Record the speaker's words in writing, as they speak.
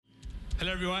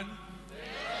Hello, everyone.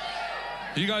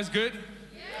 Are you guys good?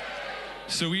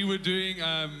 So we were doing,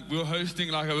 we were hosting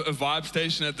like a vibe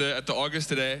station at the August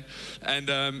today, and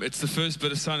it's the first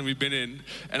bit of sun we've been in.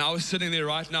 And I was sitting there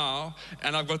right now,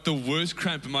 and I've got the worst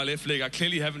cramp in my left leg. I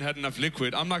clearly haven't had enough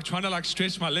liquid. I'm like trying to like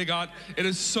stretch my leg out. It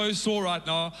is so sore right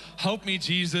now. Help me,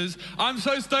 Jesus. I'm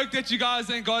so stoked that you guys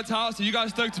are in God's house. Are you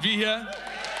guys stoked to be here?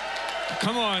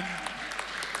 Come on.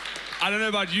 I don't know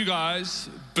about you guys,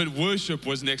 but worship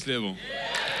was next level.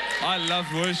 I love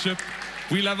worship.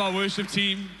 We love our worship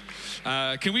team.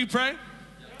 Can we pray?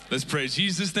 Let's pray.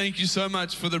 Jesus, thank you so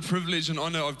much for the privilege and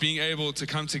honor of being able to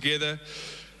come together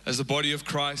as the body of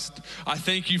Christ. I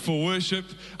thank you for worship.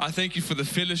 I thank you for the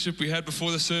fellowship we had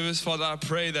before the service. Father, I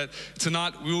pray that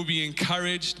tonight we will be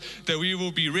encouraged, that we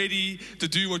will be ready to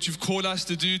do what you've called us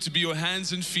to do, to be your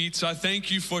hands and feet. So I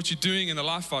thank you for what you're doing in the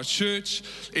life of our church,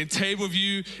 in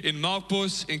Tableview, in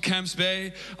Melkbos, in Camps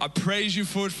Bay. I praise you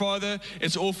for it, Father.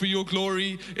 It's all for your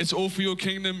glory. It's all for your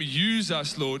kingdom. Use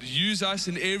us, Lord. Use us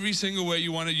in every single way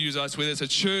you want to use us, whether it's a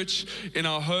church, in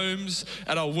our homes,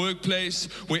 at our workplace,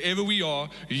 wherever we are.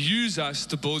 Use us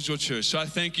to build your church. So I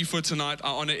thank you for tonight. I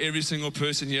honor every single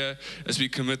person here as we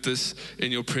commit this in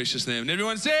your precious name. And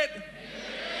everyone said,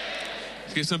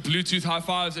 let's get some Bluetooth high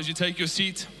fives as you take your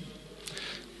seat.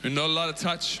 And not a lot of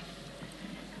touch.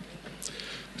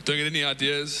 Don't get any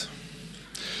ideas.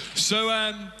 So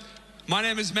my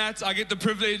name is Matt. I get the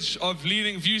privilege of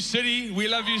leading View City. We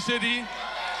love View City.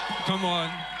 Come on.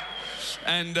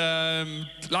 And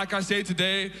like I said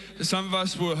today, some of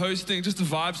us were hosting just a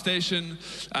vibe station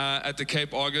at the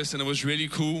Cape August, and it was really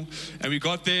cool. And we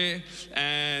got there,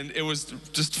 and it was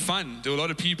just fun. There were a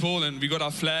lot of people, and we got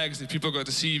our flags, and people got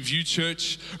to see View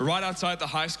Church right outside the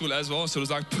high school as well, so it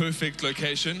was like perfect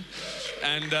location.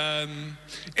 And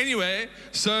anyway,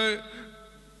 so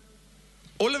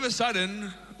all of a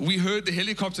sudden, we heard the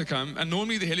helicopter come, and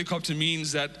normally the helicopter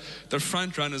means that the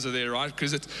front runners are there, right?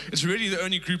 Because it's really the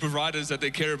only group of riders that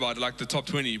they care about, like the top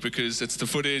 20, because it's the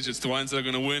footage, it's the ones that are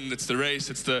going to win, it's the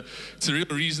race, it's the real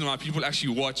reason why people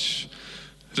actually watch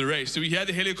the race. So we had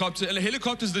the helicopter, and the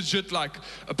helicopter's legit like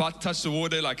about to touch the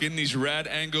water, like in these rad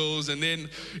angles, and then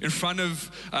in front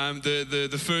of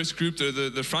the first group,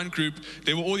 the front group,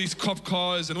 there were all these cop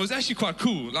cars, and it was actually quite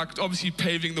cool, like obviously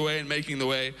paving the way and making the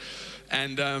way.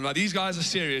 And like these guys are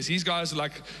serious. These guys are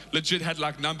like legit had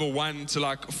like number 1 to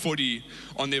like 40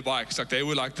 on their bikes. Like they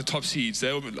were like the top seeds.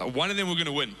 They were, one of them were going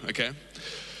to win, okay?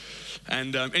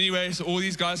 And anyway, so all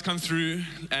these guys come through,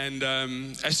 and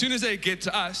as soon as they get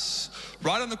to us,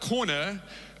 right on the corner,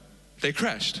 they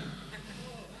crashed.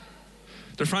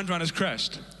 The front runners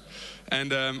crashed.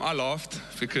 And I laughed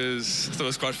because I thought it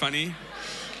was quite funny.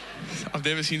 I've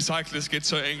never seen cyclists get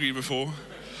so angry before.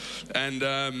 And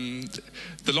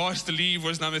the last to leave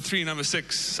was number 3, number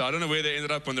 6. So I don't know where they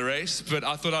ended up on the race, but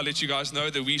I thought I'd let you guys know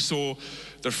that we saw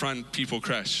the front people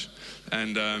crash.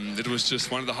 And it was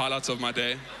just one of the highlights of my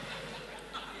day.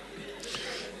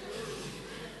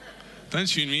 Don't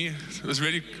tune me. It was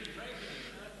really...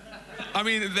 I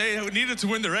mean, they needed to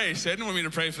win the race. They didn't want me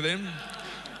to pray for them.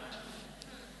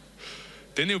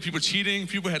 Then there were people cheating.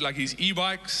 People had like these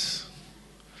e-bikes.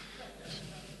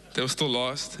 They were still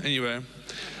lost. Anyway.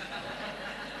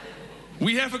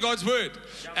 We here for God's Word,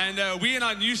 and we in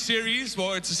our new series,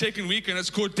 well, it's the second week, and it's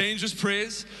called Dangerous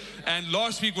Prayers, and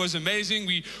last week was amazing.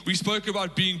 We spoke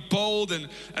about being bold and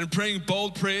praying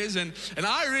bold prayers, and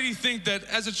I really think that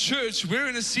as a church, we're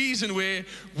in a season where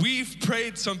we've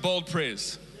prayed some bold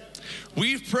prayers.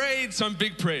 We've prayed some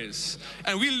big prayers,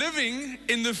 and we're living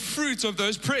in the fruit of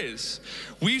those prayers.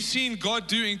 We've seen God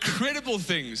do incredible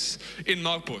things in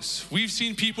Melkbos. We've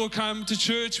seen people come to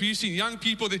church. We've seen young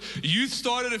people. The youth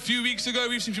started a few weeks ago.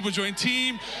 We've seen people join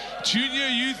team. Junior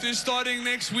youth is starting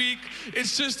next week.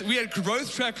 It's just, we had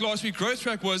Growth Track last week. Growth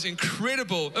Track was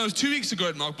incredible. It was 2 weeks ago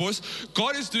at Melkbos.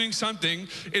 God is doing something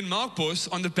in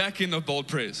Melkbos on the back end of bold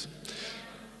prayers.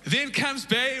 Then Camps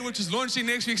Bay, which is launching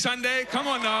next week Sunday. Come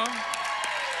on now.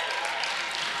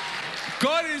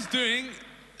 God is doing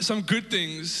some good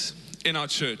things in our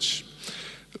church.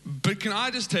 But can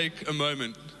I just take a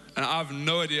moment, and I have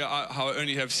no idea how I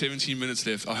only have 17 minutes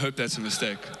left. I hope that's a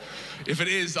mistake. If it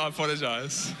is, I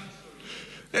apologize.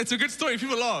 It's a good story.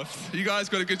 People laughed. You guys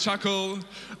got a good chuckle.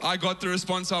 I got the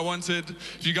response I wanted.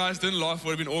 If you guys didn't laugh, it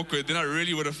would have been awkward. Then I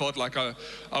really would have felt like I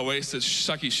wasted.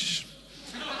 Shucky shh.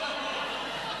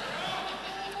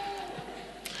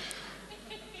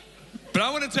 But I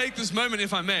want to take this moment,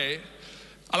 if I may.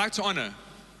 I like to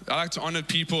honor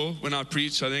people when I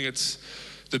preach. I think it's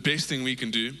the best thing we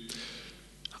can do.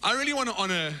 I really want to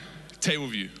honor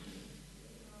Tableview.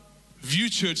 View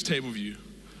Church Tableview.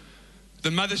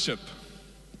 The mothership.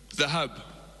 The hub.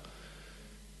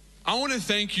 I want to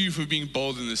thank you for being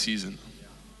bold in this season.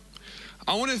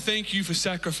 I want to thank you for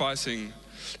sacrificing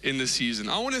in this season.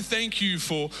 I want to thank you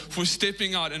for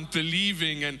stepping out and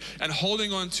believing and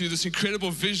holding on to this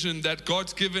incredible vision that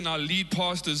God's given our lead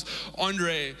pastors,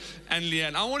 Andre and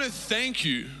Leanne. I want to thank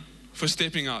you for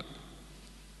stepping out.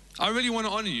 I really want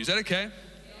to honor you. Is that okay?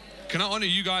 Can I honor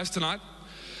you guys tonight?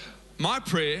 My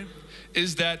prayer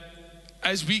is that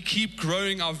as we keep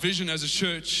growing our vision as a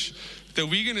church, that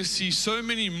we're going to see so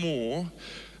many more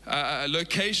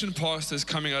location pastors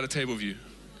coming out of Table View.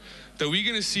 That we're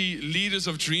going to see leaders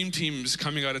of dream teams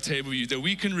coming out of Table View. That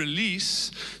we can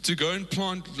release to go and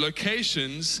plant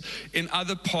locations in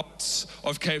other parts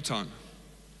of Cape Town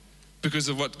because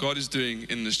of what God is doing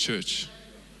in this church.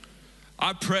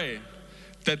 I pray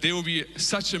that there will be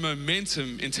such a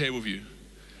momentum in Table View.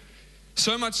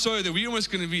 So much so that we're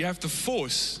almost going to have to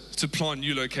force to plant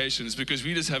new locations because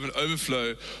we just have an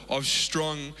overflow of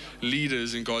strong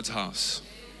leaders in God's house.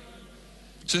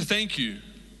 So thank you.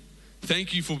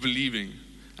 Thank you for believing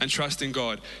and trusting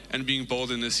God and being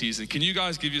bold in this season. Can you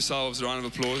guys give yourselves a round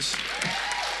of applause?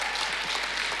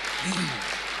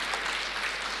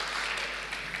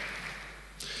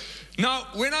 Now,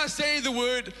 when I say the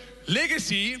word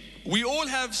legacy, we all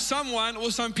have someone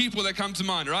or some people that come to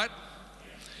mind, right?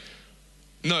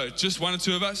 No, just one or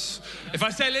two of us. If I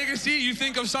say legacy, you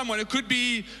think of someone. It could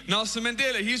be Nelson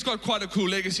Mandela. He's got quite a cool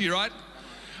legacy, right?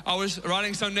 I was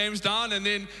writing some names down and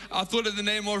then I thought of the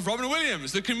name of Robin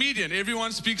Williams, the comedian.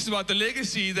 Everyone speaks about the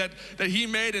legacy that he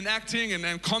made in acting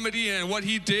and comedy and what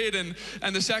he did and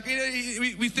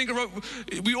the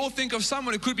we all think of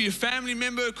someone. It could be a family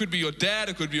member, it could be your dad,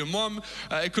 it could be your mom,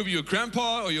 it could be your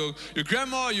grandpa or your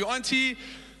grandma or your auntie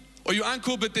or your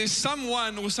uncle, but there's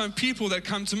someone or some people that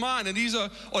come to mind, and these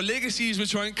are legacies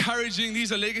which are encouraging.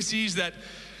 These are legacies that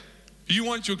you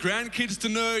want your grandkids to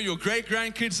know, your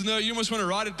great-grandkids to know. You almost want to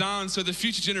write it down so the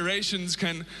future generations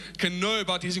can know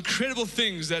about these incredible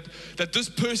things that this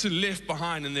person left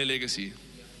behind in their legacy.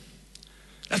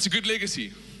 That's a good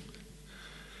legacy.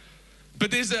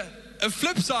 But there's a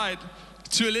flip side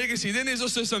to a legacy. Then there's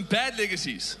also some bad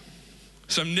legacies,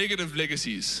 some negative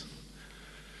legacies.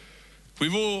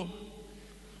 We've all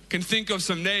can think of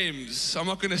some names. I'm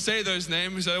not going to say those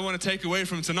names. I don't want to take away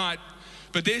from tonight.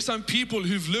 But there's some people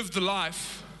who've lived the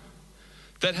life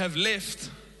that have left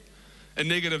a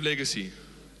negative legacy,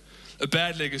 a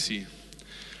bad legacy,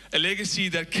 a legacy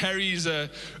that carries a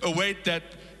weight that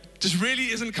just really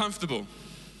isn't comfortable.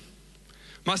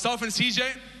 Myself and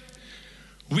CJ,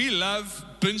 we love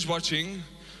binge watching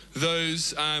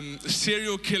those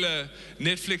serial killer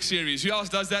Netflix series. Who else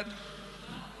does that?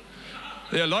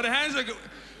 There are a lot of hands.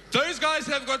 Those guys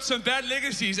have got some bad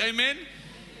legacies, amen?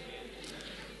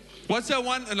 What's that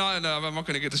one? No, I'm not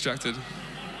going to get distracted.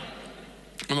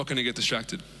 I'm not going to get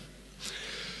distracted.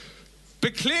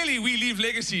 But clearly we leave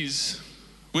legacies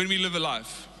when we live a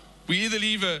life. We either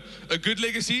leave a good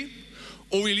legacy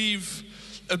or we leave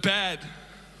a bad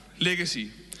legacy.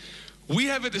 We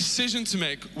have a decision to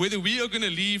make whether we are going to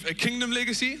leave a kingdom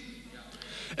legacy,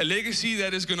 a legacy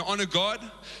that is going to honor God,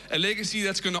 a legacy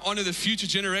that's going to honor the future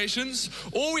generations,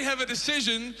 or we have a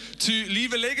decision to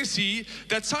leave a legacy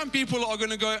that some people are going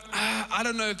to go, I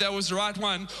don't know if that was the right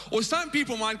one, or some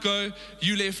people might go,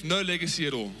 you left no legacy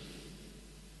at all.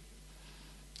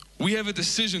 We have a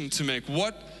decision to make.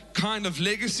 What kind of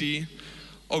legacy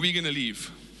are we going to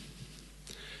leave?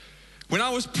 When I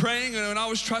was praying and when I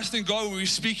was trusting God, when we were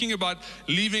speaking about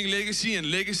leaving legacy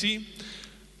and legacy,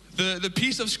 the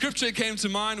piece of scripture came to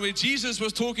mind where Jesus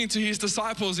was talking to his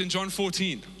disciples in John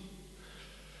 14.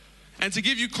 And to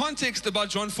give you context about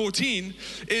John 14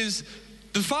 is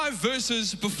the 5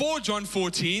 verses before John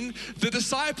 14, the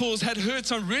disciples had heard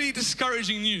some really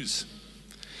discouraging news.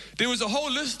 There was a whole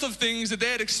list of things that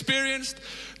they had experienced.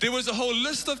 There was a whole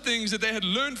list of things that they had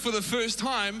learned for the first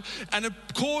time, and it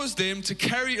caused them to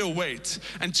carry a weight,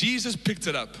 and Jesus picked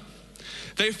it up.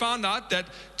 They found out that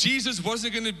Jesus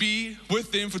wasn't going to be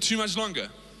with them for too much longer.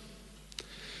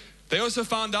 They also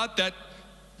found out that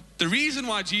the reason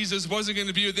why Jesus wasn't going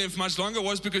to be with them for much longer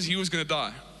was because he was going to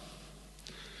die.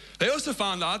 They also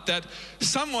found out that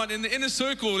someone in the inner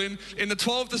circle, in the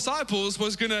 12 disciples,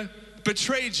 was going to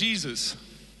betray Jesus.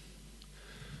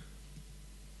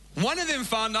 One of them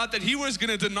found out that he was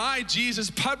going to deny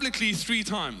Jesus publicly 3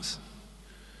 times.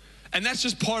 And that's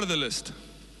just part of the list.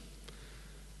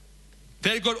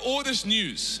 They got all this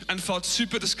news and felt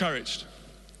super discouraged.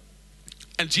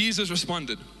 And Jesus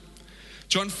responded.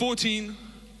 John 14,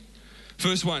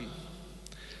 verse 1.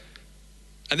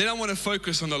 And then I want to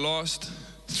focus on the last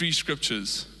 3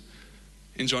 scriptures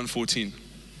in John 14.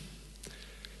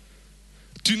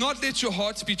 Do not let your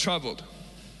hearts be troubled.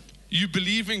 You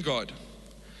believe in God.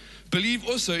 Believe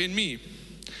also in me.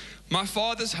 My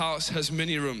Father's house has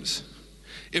many rooms.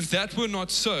 If that were not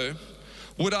so,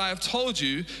 would I have told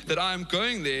you that I am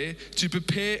going there to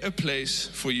prepare a place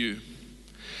for you?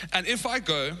 And if I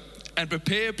go and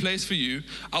prepare a place for you,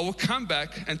 I will come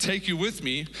back and take you with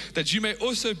me, that you may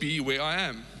also be where I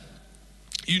am.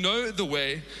 You know the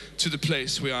way to the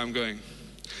place where I am going.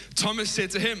 Thomas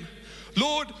said to him,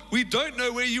 Lord, we don't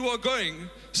know where you are going,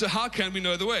 so how can we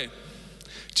know the way?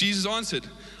 Jesus answered,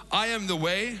 I am the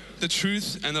way, the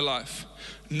truth, and the life.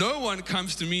 No one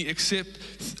comes to me except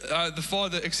the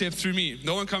Father, except through me.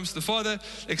 No one comes to the Father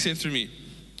except through me.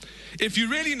 If you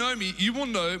really know me, you will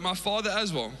know my Father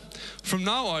as well. From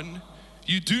now on,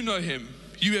 you do know him.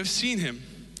 You have seen him.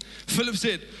 Philip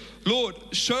said, Lord,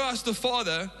 show us the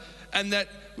Father, and that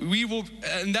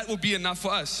will be enough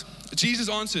for us. Jesus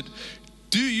answered,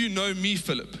 do you know me,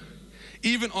 Philip,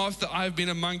 even after I have been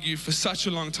among you for such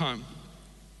a long time?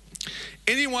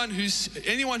 Anyone who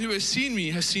has seen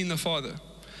me has seen the Father.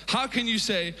 How can you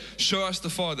say, show us the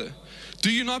Father?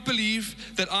 Do you not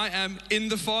believe that I am in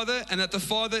the Father and that the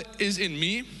Father is in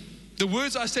me? The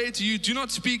words I say to you do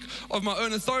not speak of my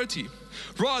own authority.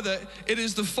 Rather, it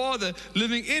is the Father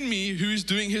living in me who is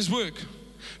doing his work.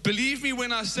 Believe me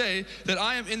when I say that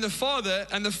I am in the Father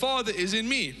and the Father is in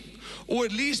me. Or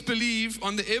at least believe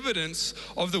on the evidence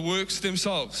of the works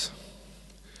themselves.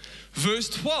 Verse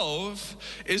 12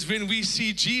 is when we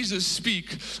see Jesus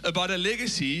speak about a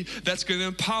legacy that's going to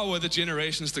empower the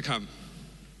generations to come.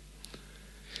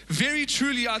 Very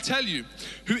truly, I tell you,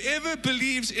 whoever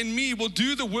believes in me will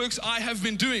do the works I have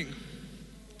been doing.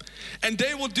 And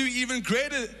they will do even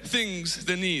greater things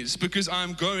than these, because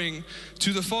I'm going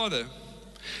to the Father.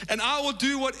 And I will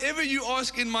do whatever you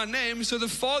ask in my name, so the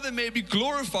Father may be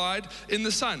glorified in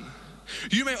the Son.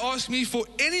 You may ask me for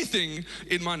anything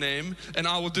in my name, and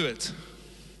I will do it.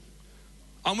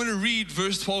 I'm going to read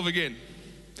verse 12 again.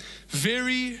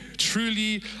 Very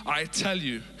truly, I tell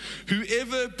you,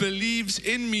 whoever believes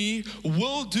in me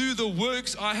will do the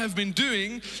works I have been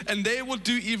doing, and they will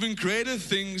do even greater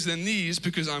things than these,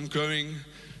 because I'm going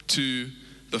to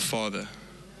the Father.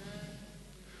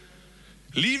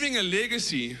 Leaving a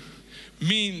legacy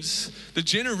means the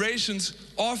generations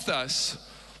after us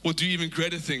will do even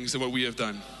greater things than what we have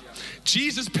done.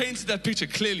 Jesus painted that picture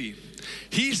clearly.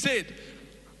 He said,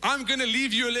 I'm going to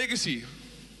leave you a legacy.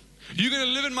 You're going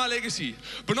to live in my legacy.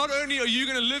 But not only are you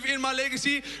going to live in my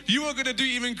legacy, you are going to do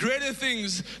even greater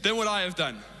things than what I have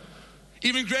done.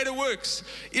 Even greater works,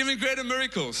 even greater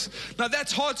miracles. Now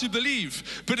that's hard to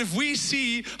believe, but if we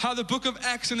see how the book of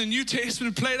Acts and the New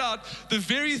Testament played out, the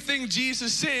very thing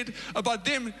Jesus said about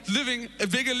them living a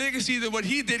bigger legacy than what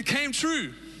he did came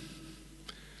true.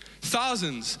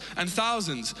 Thousands and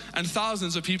thousands and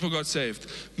thousands of people got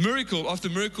saved. Miracle after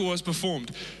miracle was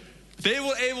performed. They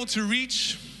were able to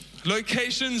reach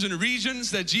locations and regions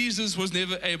that Jesus was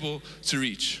never able to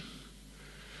reach.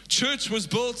 Church was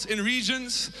built in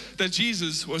regions that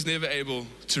Jesus was never able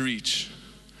to reach.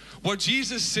 What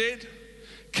Jesus said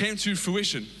came to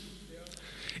fruition.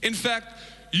 In fact,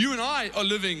 you and I are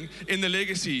living in the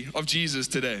legacy of Jesus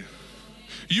today.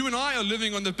 You and I are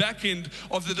living on the back end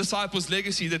of the disciples'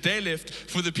 legacy that they left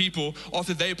for the people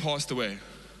after they passed away.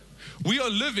 We are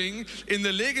living in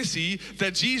the legacy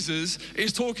that Jesus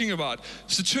is talking about.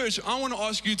 So church, I want to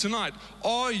ask you tonight,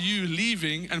 are you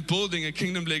leaving and building a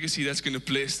kingdom legacy that's going to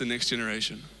bless the next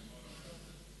generation?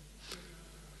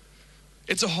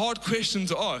 It's a hard question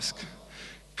to ask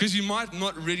because you might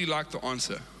not really like the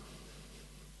answer.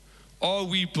 Are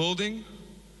we building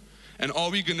and are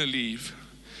we going to leave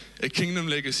a kingdom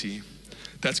legacy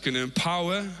that's going to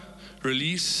empower,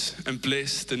 release, and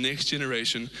bless the next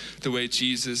generation the way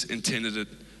Jesus intended it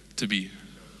to be?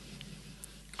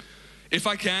 If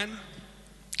I can,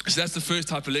 so that's the first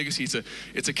type of legacy.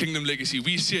 It's a kingdom legacy.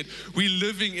 We see it. We're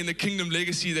living in the kingdom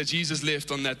legacy that Jesus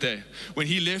left on that day. When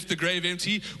he left the grave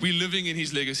empty, we're living in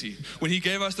his legacy. When he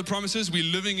gave us the promises,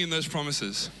 we're living in those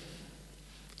promises.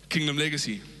 Kingdom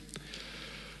legacy.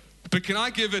 But can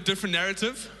I give a different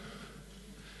narrative?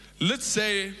 Let's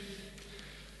say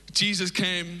Jesus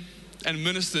came and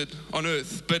ministered on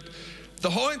earth, but the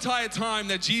whole entire time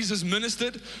that Jesus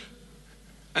ministered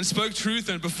and spoke truth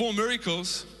and performed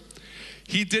miracles,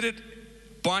 he did it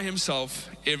by himself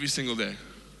every single day.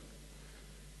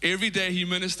 Every day he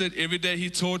ministered, every day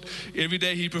he taught, every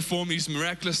day he performed these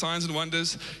miraculous signs and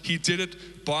wonders. He did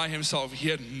it by himself. He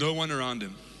had no one around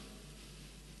him.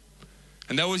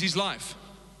 And that was his life.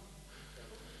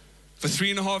 For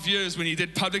 3.5 years when he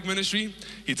did public ministry,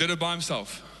 he did it by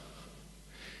himself.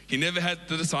 He never had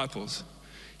the disciples.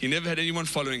 He never had anyone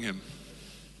following him.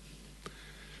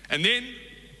 And then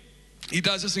He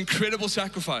does this incredible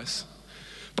sacrifice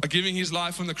by giving his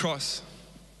life on the cross.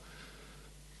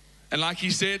 And like he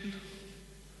said,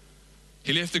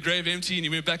 he left the grave empty and he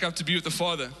went back up to be with the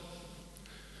Father.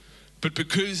 But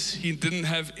because he didn't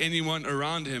have anyone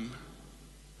around him,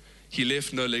 he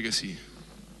left no legacy.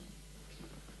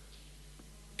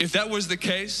 If that was the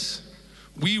case,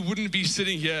 we wouldn't be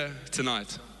sitting here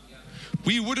tonight.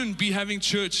 We wouldn't be having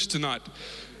church tonight.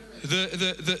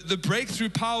 The breakthrough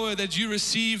power that you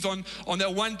received on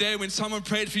that one day when someone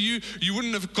prayed for you, you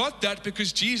wouldn't have got that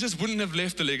because Jesus wouldn't have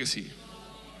left a legacy.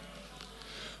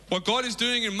 What God is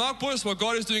doing in Markbush, what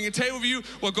God is doing in Tableview,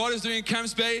 what God is doing in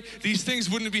Camps Bay, these things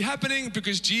wouldn't be happening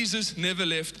because Jesus never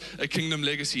left a kingdom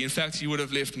legacy. In fact, he would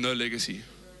have left no legacy.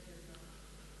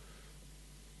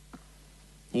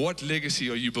 What legacy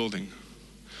are you building?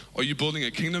 Are you building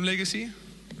a kingdom legacy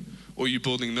or are you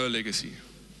building no legacy?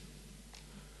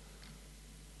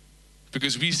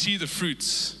 Because we see the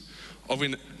fruits of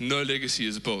when no legacy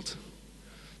is built.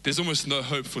 There's almost no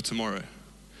hope for tomorrow.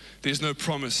 There's no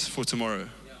promise for tomorrow.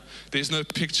 There's no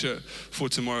picture for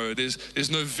tomorrow. There's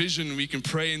no vision we can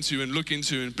pray into and look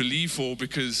into and believe for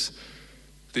because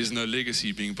there's no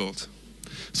legacy being built.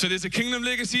 So there's a kingdom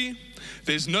legacy,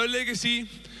 there's no legacy,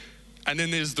 and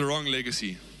then there's the wrong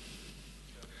legacy.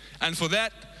 And for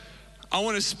that, I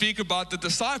want to speak about the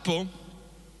disciple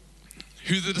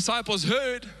who the disciples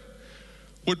heard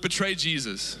would betray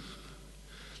Jesus.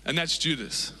 And that's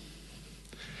Judas.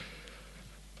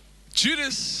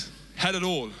 Judas had it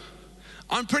all.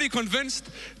 I'm pretty convinced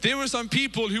there were some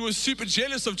people who were super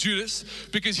jealous of Judas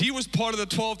because he was part of the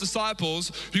 12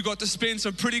 disciples who got to spend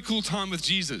some pretty cool time with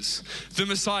Jesus, the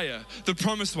Messiah, the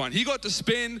promised one. He got to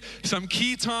spend some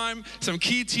key time, some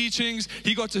key teachings.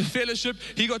 He got to fellowship.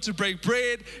 He got to break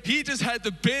bread. He just had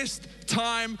the best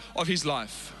time of his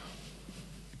life.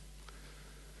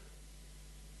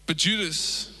 But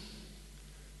Judas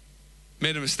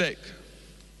made a mistake.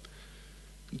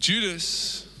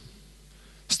 Judas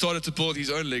started to build his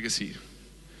own legacy.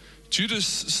 Judas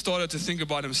started to think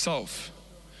about himself.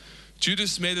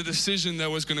 Judas made a decision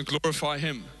that was going to glorify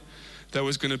him, that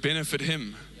was going to benefit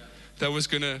him, that was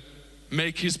going to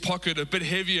make his pocket a bit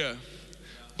heavier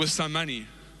with some money.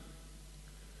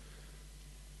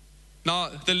 Now,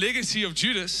 the legacy of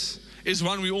Judas is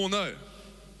one we all know.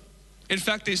 In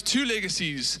fact, there's two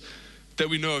legacies that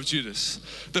we know of Judas.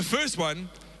 The first one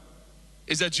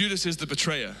is that Judas is the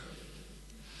betrayer.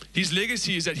 His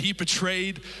legacy is that he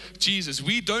betrayed Jesus.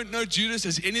 We don't know Judas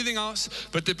as anything else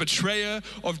but the betrayer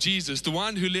of Jesus, the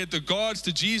one who led the guards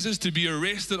to Jesus to be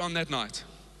arrested on that night.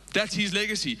 That's his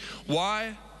legacy.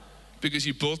 Why? Because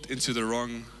he built into the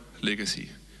wrong legacy.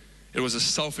 It was a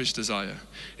selfish desire.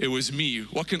 It was me.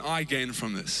 What can I gain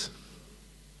from this?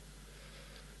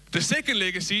 The second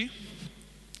legacy,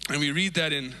 and we read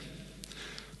that in,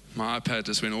 my iPad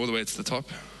just went all the way to the top,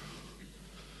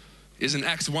 is in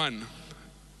Acts 1.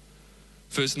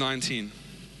 Verse 19.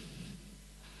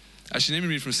 Actually, let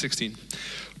me read from 16.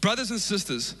 Brothers and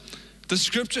sisters, the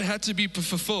scripture had to be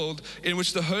fulfilled in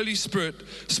which the Holy Spirit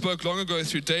spoke long ago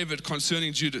through David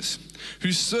concerning Judas,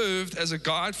 who served as a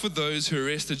guide for those who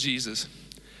arrested Jesus.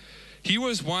 He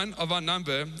was one of our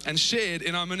number and shared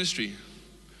in our ministry.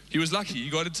 He was lucky. He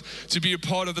got to be a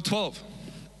part of the 12.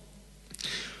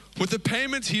 With the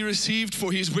payment he received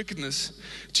for his wickedness,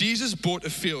 Jesus bought a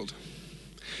field.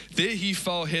 There he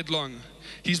fell headlong.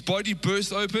 His body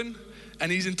burst open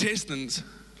and his intestines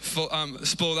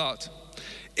spilled out.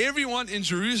 Everyone in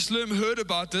Jerusalem heard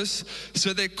about this,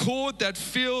 so they called that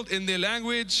field in their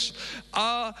language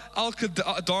Al-Qadama.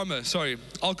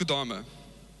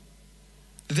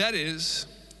 That is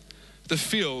the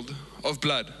field of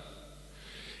blood.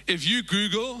 If you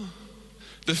Google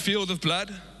the field of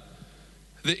blood,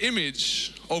 the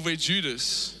image of where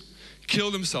Judas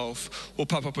killed himself will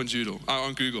pop up on Google.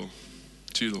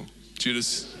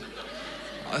 Judas.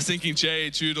 I was thinking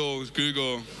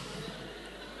Google.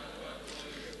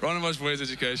 Rondebosch Boys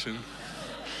Education.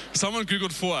 Someone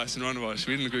Googled for us in Rondebosch.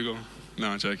 We didn't Google. No,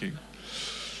 I'm joking.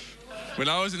 When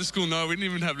I was in school, no, we didn't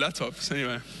even have laptops.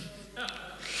 Anyway.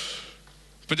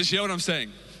 But just hear what I'm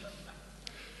saying.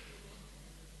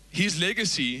 His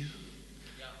legacy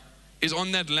is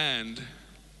on that land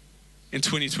in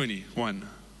 2021.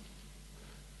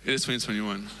 It is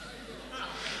 2021.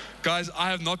 Guys, I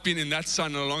have not been in that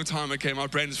sun in a long time. Okay, my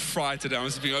brain is fried today. I'm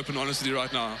just being open and honest with you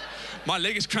right now. My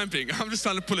leg is cramping. I'm just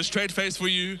trying to pull a straight face for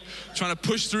you, trying to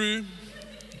push through.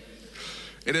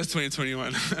 It is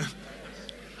 2021.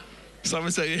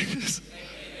 Someone say yes.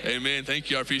 Amen.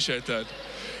 Thank you. I appreciate that.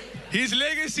 His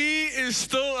legacy is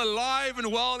still alive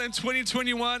and well in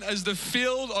 2021 as the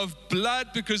field of blood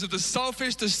because of the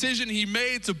selfish decision he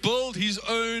made to build his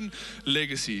own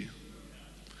legacy.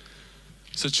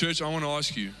 So church, I want to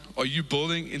ask you, are you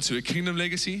building into a kingdom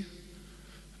legacy,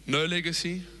 no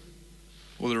legacy,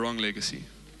 or the wrong legacy,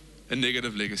 a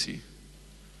negative legacy?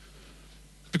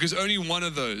 Because only one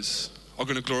of those are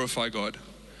going to glorify God.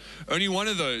 Only one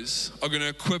of those are going to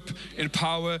equip,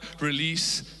 empower,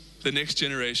 release the next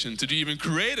generation to do even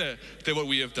greater than what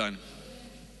we have done.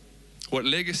 What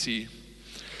legacy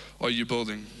are you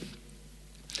building?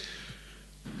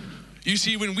 You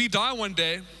see, when we die one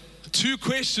day, 2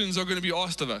 questions are going to be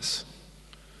asked of us.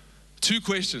 2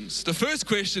 questions. The first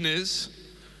question is,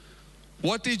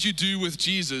 what did you do with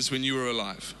Jesus when you were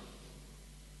alive?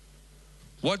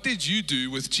 What did you do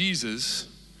with Jesus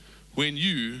when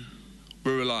you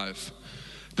were alive?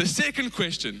 The second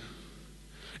question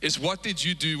is, what did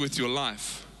you do with your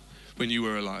life when you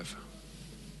were alive?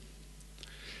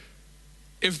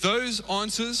 If those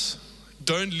answers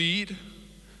don't lead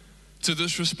to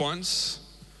this response,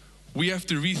 we have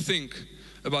to rethink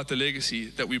about the legacy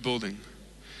that we're building.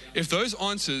 If those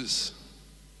answers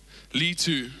lead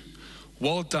to,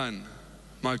 well done,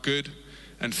 my good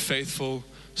and faithful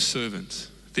servant,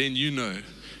 then you know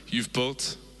you've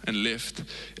built and left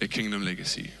a kingdom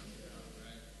legacy.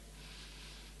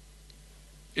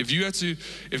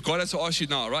 If God had to ask you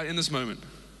now, right in this moment,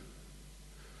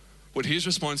 would his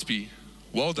response be,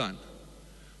 well done,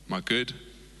 my good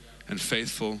and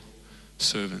faithful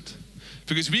servant?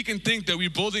 Because we can think that we're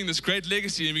building this great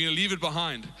legacy and we're going to leave it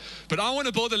behind. But I want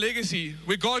to build a legacy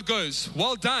where God goes,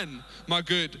 well done, my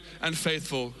good and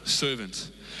faithful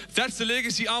servant. That's the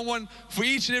legacy I want for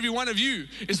each and every one of you,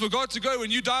 is for God to go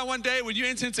when you die one day, when you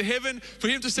enter into heaven, for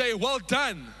him to say, well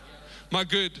done, my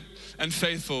good and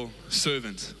faithful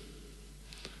servant.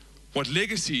 What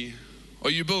legacy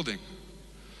are you building?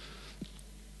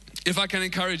 If I can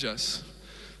encourage us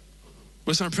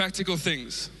with some practical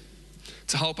things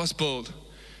to help us build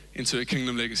into a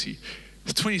kingdom legacy.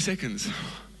 20 seconds,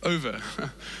 over.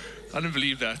 I don't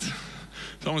believe that.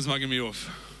 Someone's mugging me off.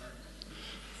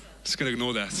 Just gonna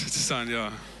ignore that. It's a sign,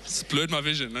 yeah. It's blurred my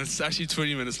vision. It's actually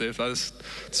 20 minutes left.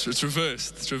 It's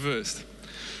reversed. It's reversed.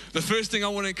 The first thing I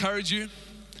want to encourage you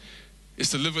is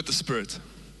to live with the Spirit.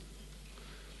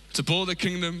 To build a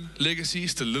kingdom legacy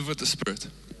is to live with the Spirit.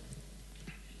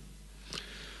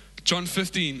 John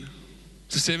 15-17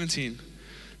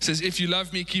 says, if you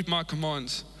love me, keep my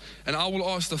commands. And I will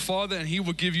ask the Father, and he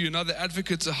will give you another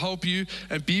advocate to help you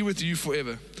and be with you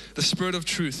forever. The Spirit of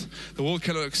truth. The world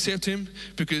cannot accept him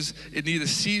because it neither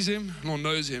sees him nor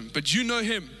knows him. But you know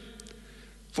him,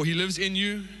 for he lives in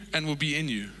you and will be in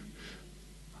you.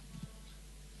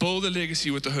 Build a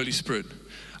legacy with the Holy Spirit.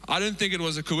 I don't think it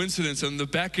was a coincidence on the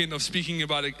back end of speaking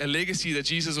about a legacy that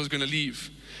Jesus was going to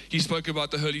leave. He spoke about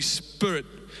the Holy Spirit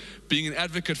being an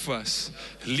advocate for us,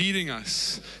 leading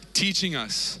us, teaching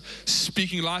us,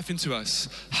 speaking life into us,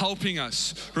 helping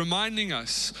us, reminding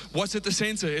us what's at the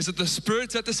center. Is it the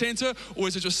Spirit at the center, or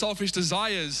is it your selfish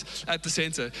desires at the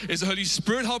center? Is the Holy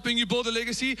Spirit helping you build a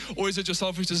legacy, or is it your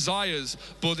selfish desires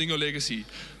building your legacy?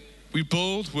 We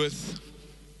build with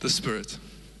the Spirit.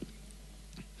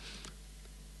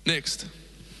 Next,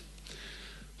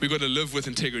 we've got to live with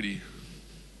integrity.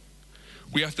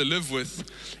 We have to live with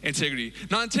integrity.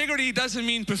 Now, integrity doesn't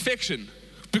mean perfection,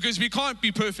 because we can't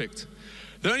be perfect.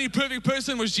 The only perfect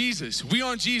person was Jesus. We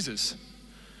aren't Jesus.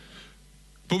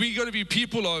 But we got to be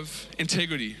people of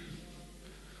integrity.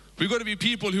 We got to be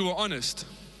people who are honest.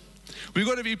 We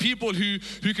got to be people who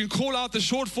can call out the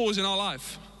shortfalls in our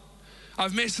life.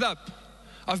 I've messed up.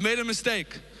 I've made a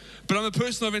mistake. But I'm a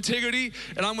person of integrity,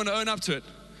 and I'm going to own up to it.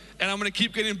 And I'm going to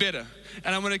keep getting better.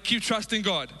 And I'm going to keep trusting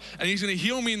God. And he's going to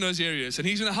heal me in those areas. And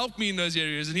he's going to help me in those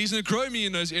areas. And he's going to grow me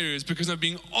in those areas because I'm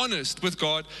being honest with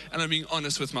God and I'm being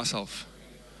honest with myself.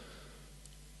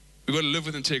 We've got to live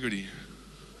with integrity.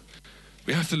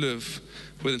 We have to live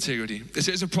with integrity. It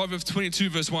says in Proverbs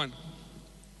 22 verse 1,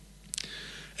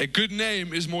 a good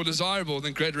name is more desirable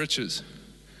than great riches.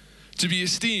 To be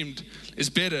esteemed is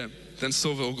better than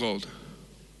silver or gold.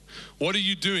 What are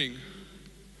you doing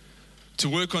to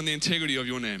work on the integrity of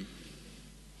your name?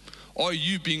 Are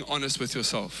you being honest with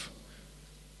yourself?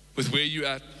 With where you're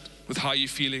at, with how you're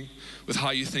feeling, with how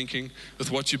you're thinking,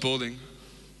 with what you're building?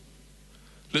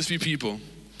 Let's be people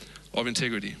of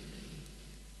integrity.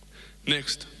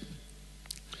 Next,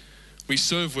 we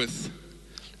serve with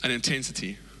an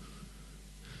intensity.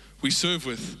 We serve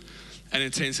with an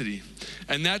intensity.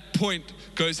 And that point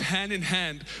goes hand in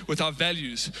hand with our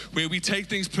values, where we take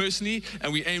things personally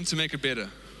and we aim to make it better.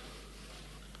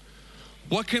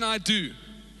 What can I do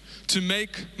to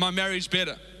make my marriage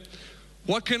better?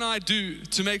 What can I do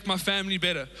to make my family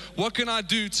better? What can I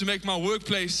do to make my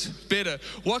workplace better?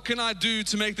 What can I do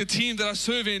to make the team that I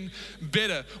serve in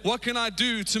better? What can I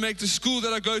do to make the school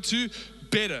that I go to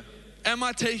better? Am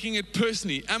I taking it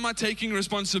personally? Am I taking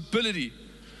responsibility?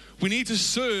 We need to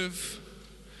serve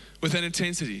with an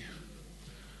intensity.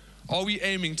 Are we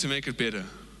aiming to make it better?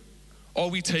 Are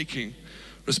we taking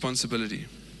responsibility?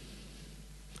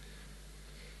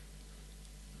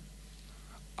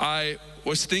 I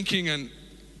was thinking and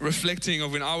reflecting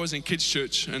of when I was in kids'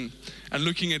 church and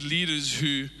looking at leaders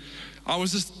who, I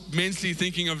was just mentally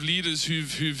thinking of leaders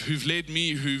who've led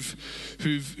me,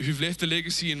 who've left a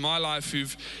legacy in my life,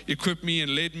 who've equipped me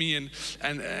and led me, and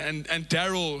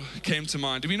Daryl came to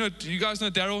mind. Do you guys know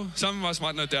Daryl? Some of us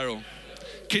might know Daryl.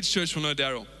 Kids' church will know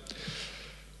Daryl.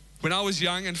 When I was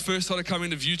young and first started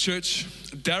coming to View Church,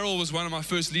 Daryl was one of my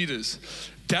first leaders.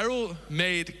 Daryl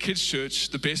made kids' church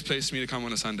the best place for me to come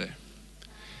on a Sunday.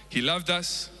 He loved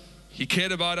us. He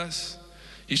cared about us.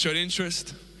 He showed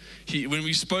interest. When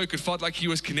we spoke, it felt like he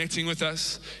was connecting with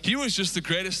us. He was just the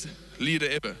greatest leader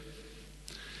ever.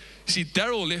 See,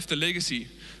 Daryl left a legacy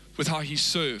with how he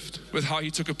served, with how he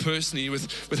took it personally,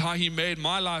 with how he made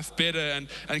my life better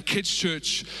and kids'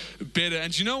 church better.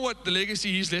 And do you know what the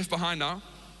legacy he's left behind now?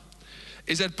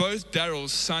 Is that both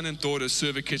Daryl's son and daughter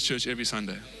serve at kids' church every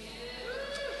Sunday.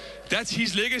 That's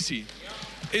his legacy.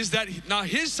 Is that now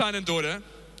his son and daughter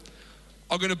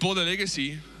are going to build a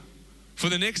legacy for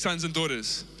the next sons and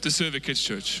daughters to serve at kids'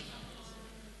 church.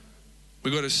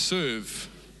 We got to serve.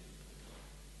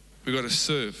 We got to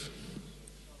serve.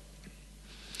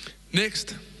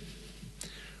 Next,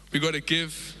 we got to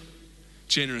give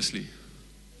generously.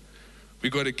 We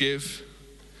got to give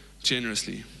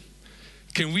generously.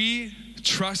 Can we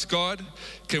trust God?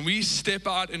 Can we step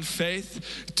out in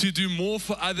faith to do more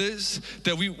for others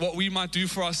than what we might do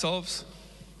for ourselves?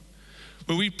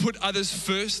 Where we put others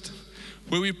first,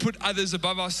 where we put others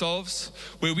above ourselves,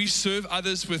 where we serve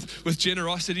others with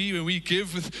generosity, where we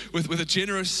give with a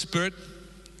generous spirit.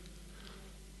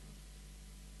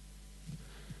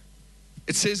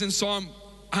 It says in Psalm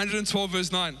 112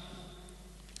 verse 9,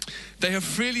 they have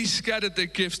freely scattered their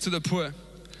gifts to the poor.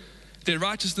 Their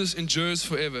righteousness endures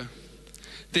forever.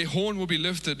 Their horn will be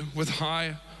lifted with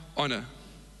high honor.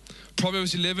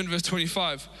 Proverbs 11 verse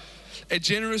 25, a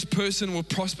generous person will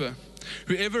prosper.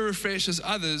 Whoever refreshes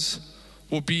others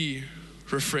will be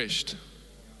refreshed.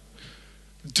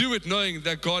 Do it knowing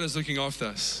that God is looking after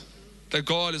us, that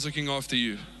God is looking after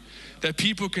you, that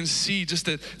people can see just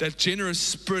that generous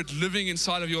spirit living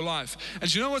inside of your life.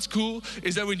 And you know what's cool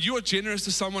is that when you are generous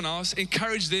to someone else,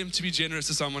 encourage them to be generous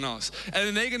to someone else. And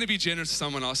then they're going to be generous to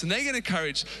someone else. And they're going to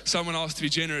encourage someone else to be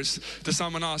generous to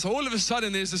someone else. All of a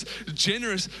sudden, there's this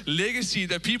generous legacy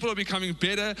that people are becoming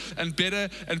better and better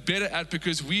and better at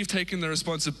because we've taken the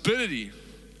responsibility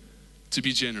to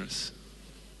be generous.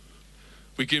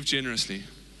 We give generously.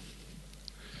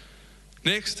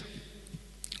 Next,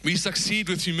 we succeed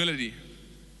with humility.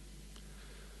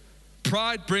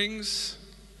 Pride brings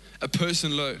a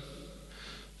person low,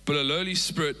 but a lowly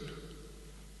spirit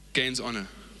gains honor.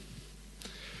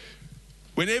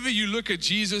 Whenever you look at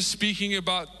Jesus speaking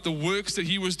about the works that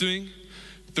he was doing,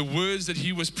 the words that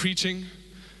he was preaching,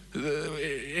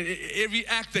 every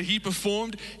act that he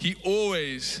performed, he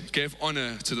always gave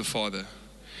honor to the Father.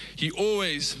 He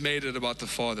always made it about the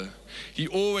Father. He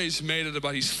always made it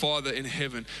about his Father in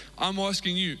heaven. I'm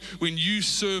asking you, when you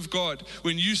serve God,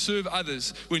 when you serve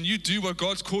others, when you do what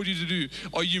God's called you to do,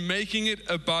 are you making it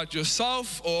about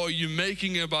yourself or are you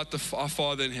making it about our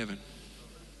Father in heaven?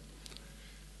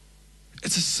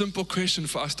 It's a simple question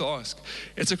for us to ask.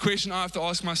 It's a question I have to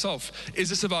ask myself. Is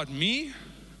this about me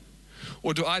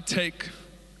or do I take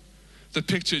the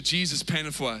picture Jesus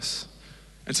painted for us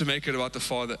and to make it about the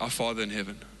Father, our Father in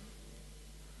heaven?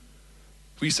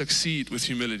 We succeed with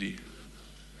humility.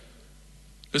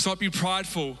 Let's not be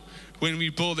prideful when we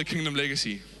build a kingdom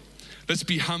legacy. Let's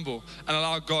be humble and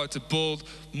allow God to build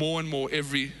more and more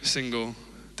every single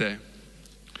day.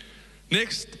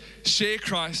 Next, share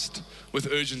Christ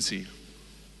with urgency.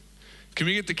 Can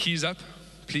we get the keys up,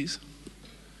 please?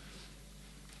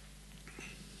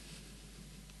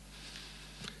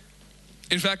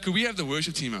 In fact, could we have the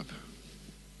worship team up?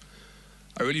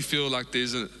 I really feel like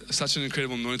there's such an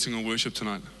incredible anointing on worship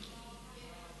tonight.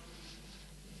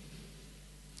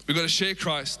 We've got to share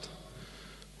Christ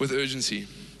with urgency.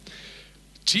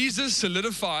 Jesus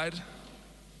solidified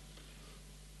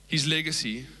his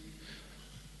legacy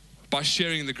by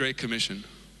sharing the Great Commission.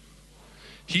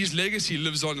 His legacy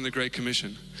lives on in the Great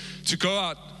Commission. To go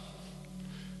out,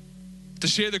 to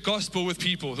share the gospel with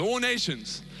people, all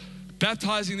nations,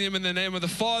 baptizing them in the name of the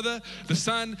Father, the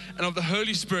Son, and of the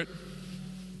Holy Spirit.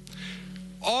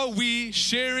 Are we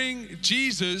sharing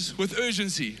Jesus with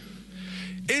urgency?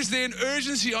 Is there an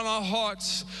urgency on our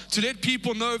hearts to let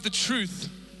people know of the truth?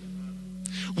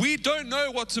 We don't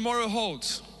know what tomorrow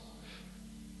holds.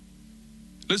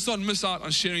 Let's not miss out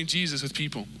on sharing Jesus with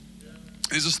people.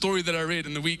 There's a story that I read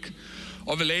in the week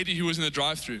of a lady who was in a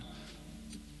drive-thru,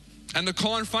 and the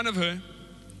car in front of her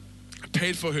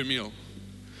paid for her meal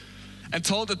and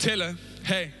told the teller,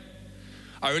 hey,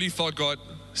 I really felt God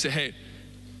say, hey,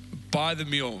 buy the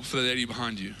meal for the lady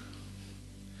behind you.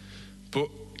 But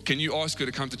can you ask her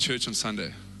to come to church on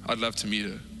Sunday? I'd love to meet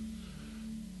her.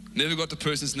 Never got the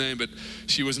person's name, but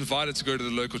she was invited to go to the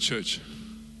local church.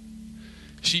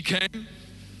 She came,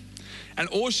 and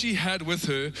all she had with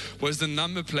her was the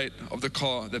number plate of the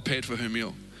car that paid for her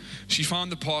meal. She found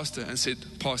the pastor and said,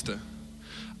 Pastor,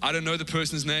 I don't know the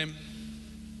person's name,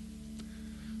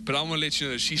 but I want to let you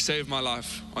know she saved my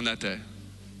life on that day.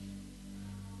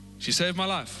 She saved my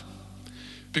life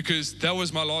because that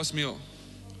was my last meal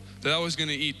that I was going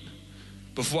to eat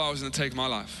before I was going to take my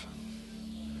life.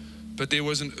 But there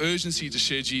was an urgency to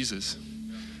share Jesus.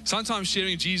 Sometimes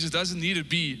sharing Jesus doesn't need to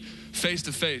be face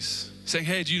to face, saying,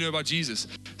 hey, do you know about Jesus?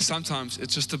 Sometimes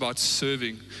it's just about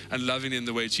serving and loving them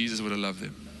the way Jesus would have loved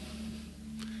them.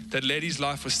 That lady's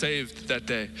life was saved that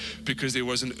day because there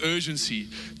was an urgency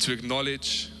to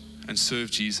acknowledge and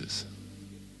serve Jesus.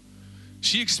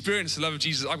 She experienced the love of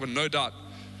Jesus, I've got no doubt,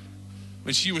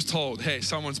 when she was told, hey,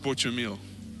 someone's bought you a meal.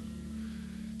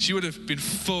 She would have been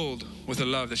filled with a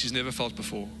love that she's never felt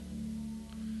before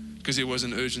because there was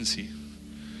an urgency.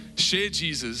 Share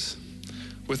Jesus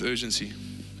with urgency.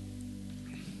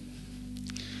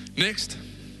 Next,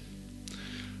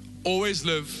 always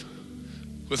live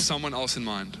with someone else in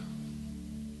mind.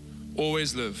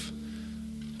 Always live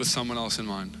with someone else in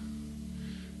mind.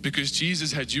 Because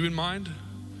Jesus had you in mind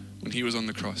when he was on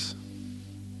the cross.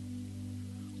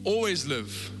 Always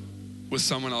live with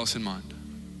someone else in mind.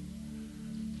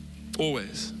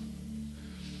 Always.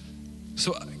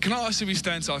 So can I ask if we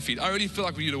stand to our feet? I already feel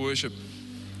like we need to worship.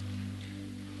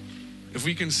 If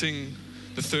we can sing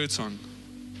the third song.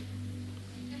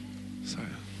 So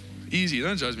easy,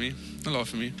 don't judge me, don't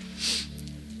laugh at me.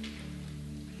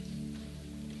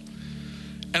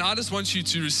 And I just want you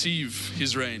to receive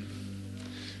his reign,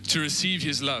 to receive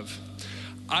his love.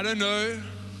 I don't know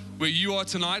where you are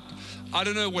tonight. I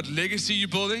don't know what legacy you're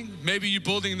building. Maybe you're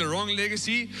building the wrong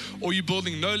legacy or you're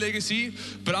building no legacy,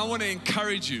 but I want to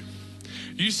encourage you.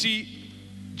 You see,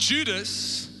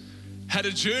 Judas had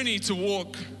a journey to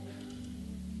walk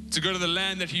to go to the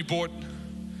land that he bought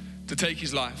to take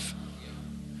his life.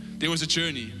 There was a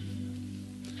journey.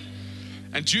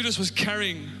 And Judas was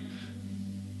carrying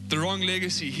the wrong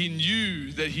legacy. He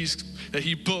knew that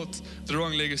he built the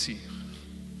wrong legacy.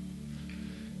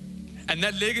 And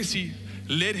that legacy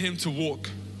led him to walk,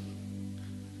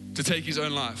 to take his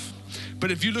own life.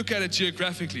 But if you look at it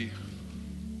geographically,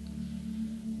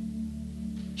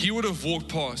 he would have walked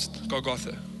past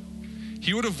Golgotha.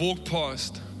 He would have walked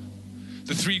past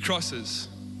the 3 crosses,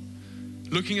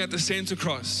 looking at the center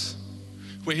cross,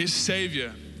 where his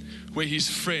Savior, where his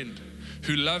friend,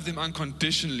 who loved him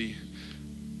unconditionally,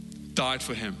 died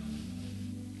for him.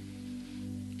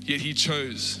 Yet he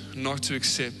chose not to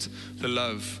accept the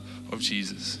love of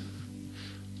Jesus.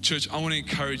 Church, I want to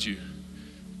encourage you.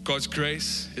 God's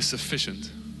grace is sufficient.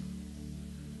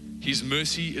 His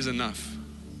mercy is enough.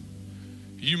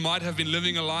 You might have been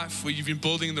living a life where you've been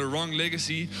building the wrong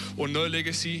legacy or no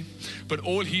legacy, but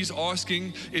all he's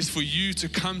asking is for you to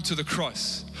come to the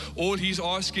cross. All he's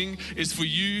asking is for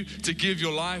you to give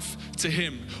your life to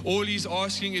him. All he's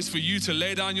asking is for you to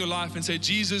lay down your life and say,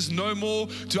 Jesus, no more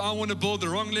do I want to build the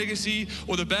wrong legacy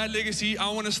or the bad legacy.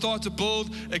 I want to start to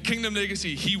build a kingdom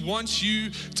legacy. He wants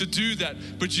you to do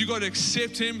that, but you got to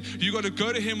accept him. You got to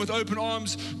go to him with open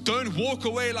arms. Don't walk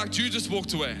away like Judas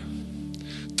walked away.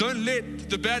 Don't let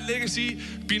the bad legacy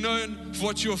be known for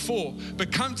what you're for,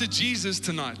 but come to Jesus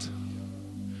tonight.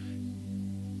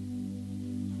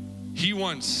 He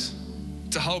wants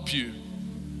to help you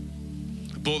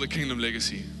build a kingdom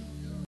legacy.